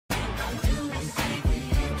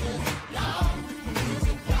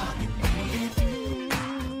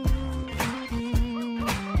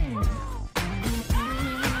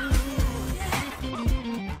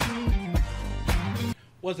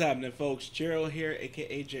What's happening, folks? Gerald here,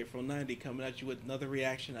 aka J490, coming at you with another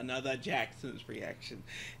reaction, another Jackson's reaction.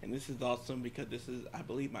 And this is awesome because this is, I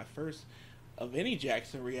believe, my first of any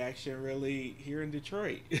Jackson reaction really here in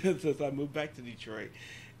Detroit since I moved back to Detroit.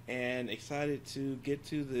 And excited to get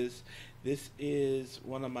to this. This is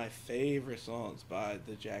one of my favorite songs by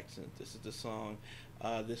the Jacksons. This is the song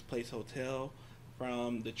This Place Hotel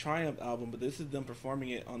from the Triumph album, but this is them performing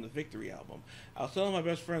it on the Victory album. I was telling my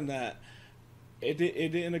best friend that it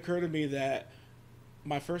didn't occur to me that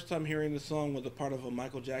my first time hearing the song was a part of a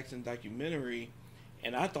Michael Jackson documentary,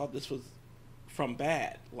 and I thought this was from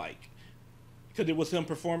Bad, like, because it was him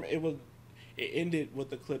performing. It ended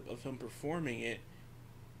with a clip of him performing it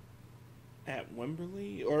at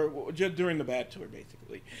Wembley or just during the Bad tour,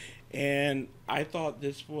 basically. And I thought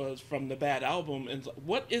this was from the Bad album. And so,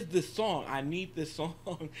 what is this song? I need this song,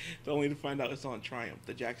 only to find out it's on Triumph,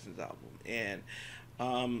 the Jacksons album. And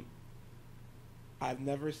I've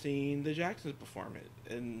never seen the Jacksons perform it,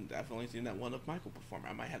 and I've only seen that one of Michael perform.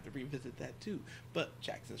 I might have to revisit that too, but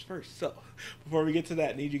Jacksons first. So before we get to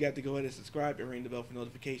that, I need you guys to go ahead and subscribe and ring the bell for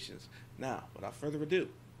notifications. Now, without further ado,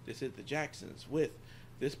 this is the Jacksons with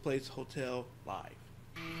This Place Hotel Live.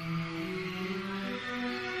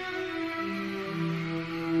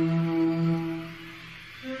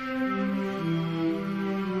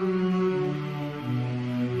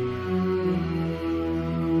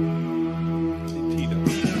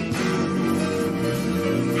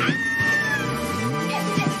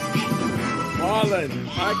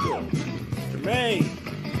 Michael, Jermaine.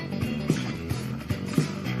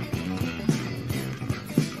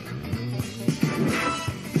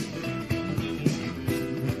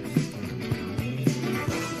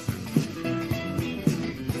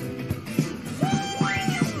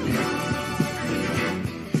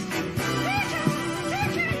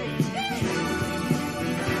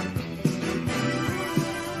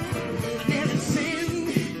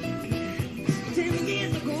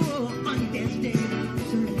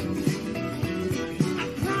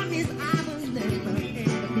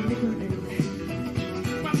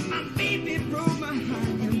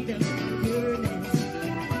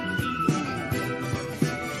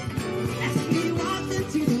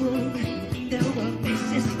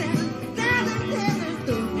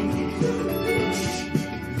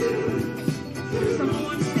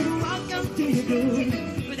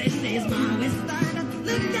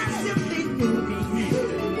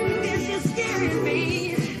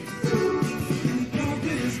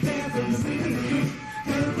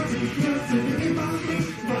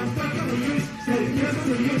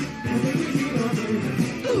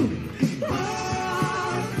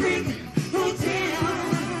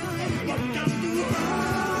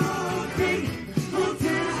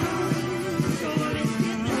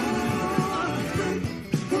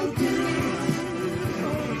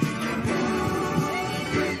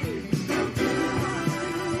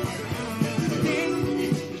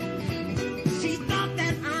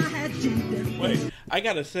 I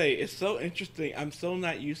gotta say, it's so interesting. I'm so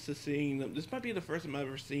not used to seeing them. This might be the first time I've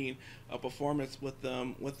ever seen a performance with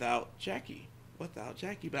them without Jackie. But I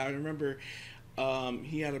remember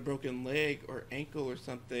he had a broken leg or ankle or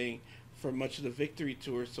something for much of the Victory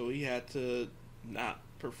tour, so he had to not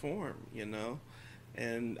perform, you know.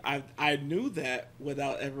 And I knew that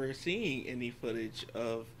without ever seeing any footage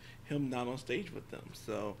of him not on stage with them.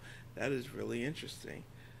 So that is really interesting.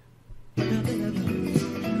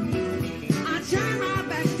 Turn my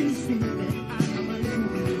back to sleep and I'm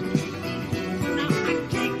alone. Now I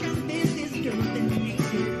can't convince this girl that ain't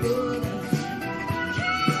good.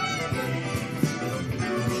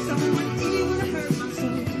 Someone evil hurt my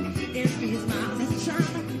soul. Every smile is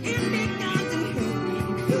trying to make God to help me.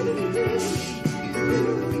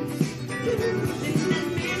 That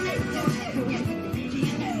man that don't go,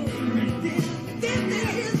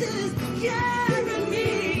 this is carrying me.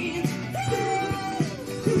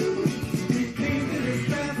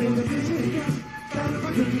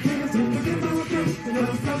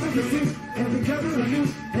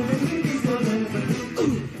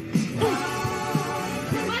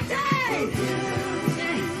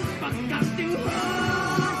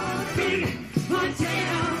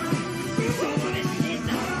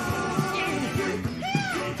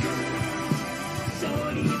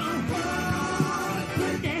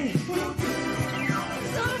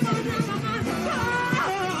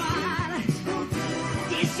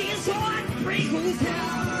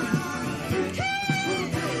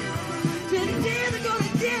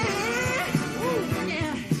 Yeah.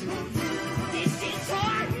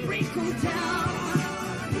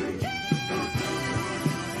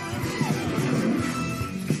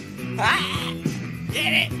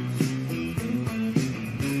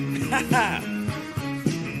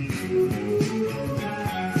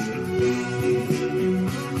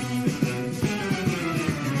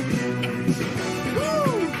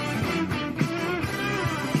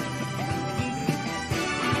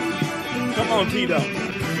 Come on, Tito.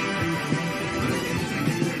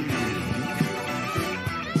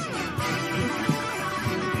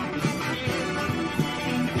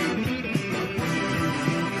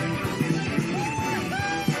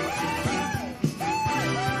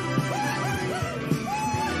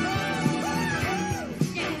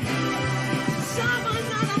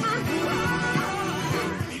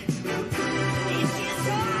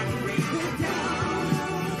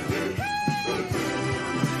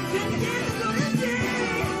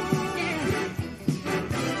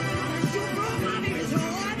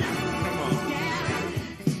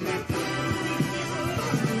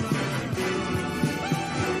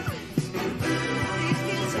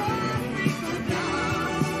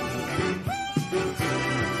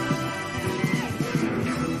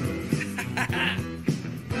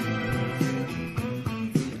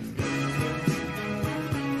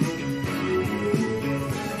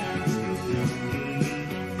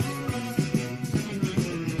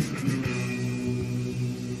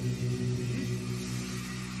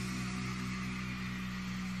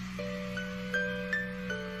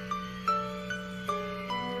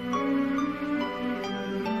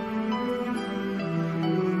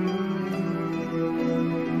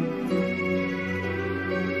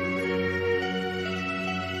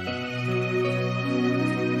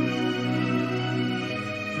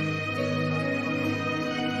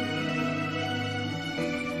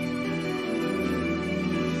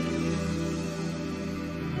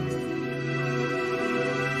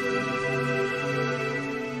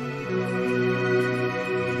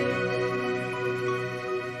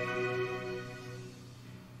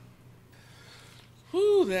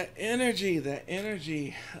 That energy, that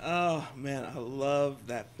energy. Oh man, I love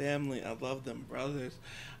that family. I love them brothers.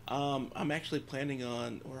 I'm actually planning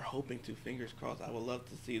on, or hoping to, fingers crossed, I would love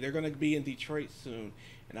to see. They're going to be in Detroit soon,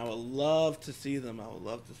 and I would love to see them. I would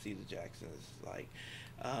love to see the Jacksons. Like,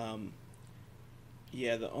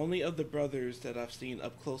 yeah, the only other brothers that I've seen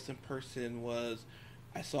up close in person was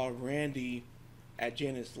I saw Randy at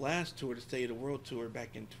Janet's last tour, the State of the World tour,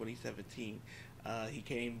 back in 2017. He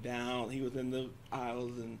came down, he was in the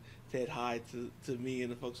aisles and said hi to me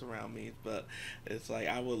and the folks around me. But it's like,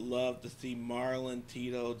 I would love to see Marlon,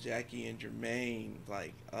 Tito, Jackie, and Jermaine.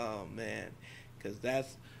 Like, oh man, because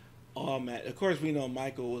that's all, man. Of course, we know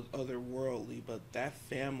Michael was otherworldly, but that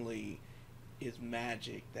family is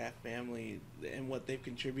magic. That family and what they've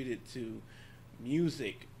contributed to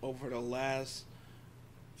music over the last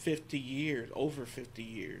 50 years, over 50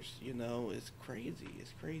 years, you know, it's crazy.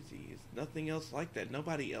 It's crazy. It's nothing else like that.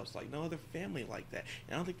 Nobody else, like no other family like that.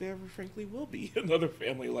 And I don't think there ever frankly will be another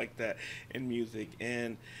family like that in music.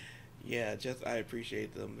 And yeah, just I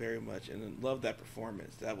appreciate them very much and love that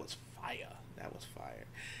performance. That was fire. That was fire.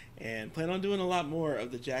 And plan on doing a lot more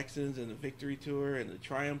of the Jacksons and the Victory Tour and the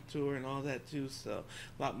Triumph Tour and all that too. So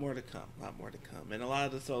a lot more to come. A lot more to come. And a lot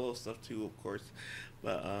of the solo stuff too, of course.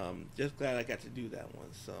 But just glad I got to do that one.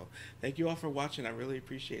 So thank you all for watching. I really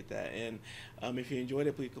appreciate that. And if you enjoyed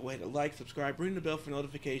it, please go ahead and like, subscribe, ring the bell for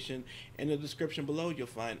notification. In the description below, you'll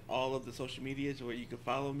find all of the social medias where you can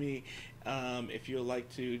follow me. If you would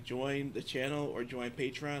like to join the channel or join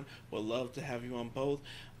Patreon, we'd love to have you on both.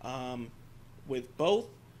 With both,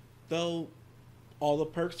 though, all the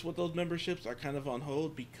perks with those memberships are kind of on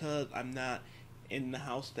hold because I'm not in the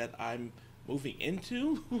house that I'm moving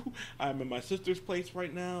into. I'm in my sister's place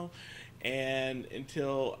right now, and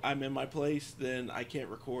until I'm in my place, then I can't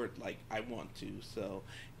record like I want to. So,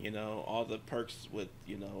 you know, all the perks with,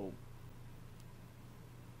 you know,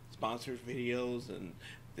 sponsored videos and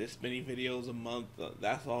this many videos a month,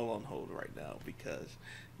 that's all on hold right now because,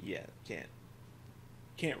 yeah,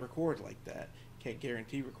 can't record like that. Can't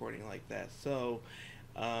guarantee recording like that. So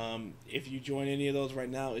if you join any of those right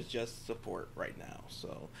now, it's just support right now.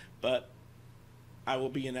 So, but I will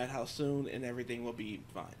be in that house soon and everything will be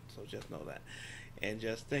fine. So just know that. And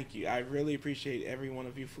just thank you. I really appreciate every one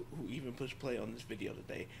of you who even pushed play on this video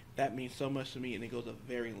today. That means so much to me and it goes a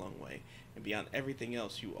very long way. And beyond everything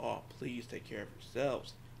else, you all, please take care of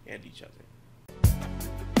yourselves and each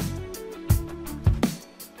other.